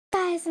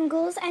guys and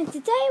girls, and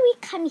today we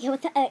come here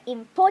with an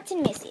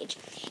important message.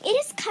 It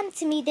has come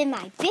to me that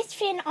my best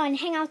friend on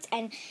Hangouts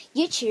and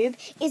YouTube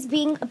is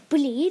being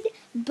bullied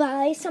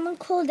by someone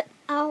called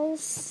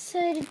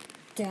Elcid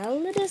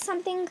or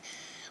something.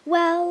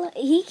 Well,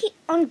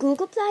 on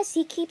Google Plus,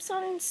 he keeps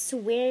on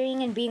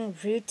swearing and being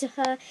rude to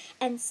her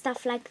and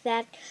stuff like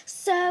that.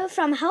 So,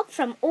 from help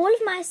from all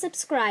of my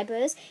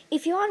subscribers,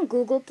 if you're on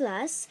Google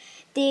Plus,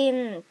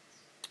 then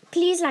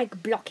please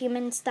block him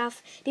and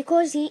stuff,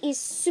 because he is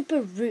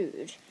super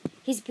rude.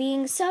 He's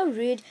being so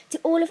rude to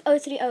all of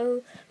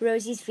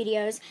 030rosie's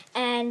videos,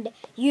 and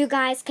you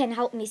guys can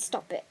help me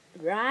stop it,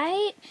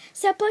 right?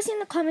 So post in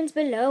the comments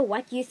below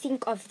what you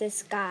think of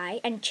this guy,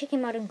 and check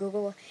him out on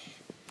Google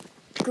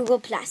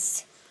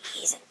Plus.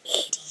 He's an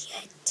idiot.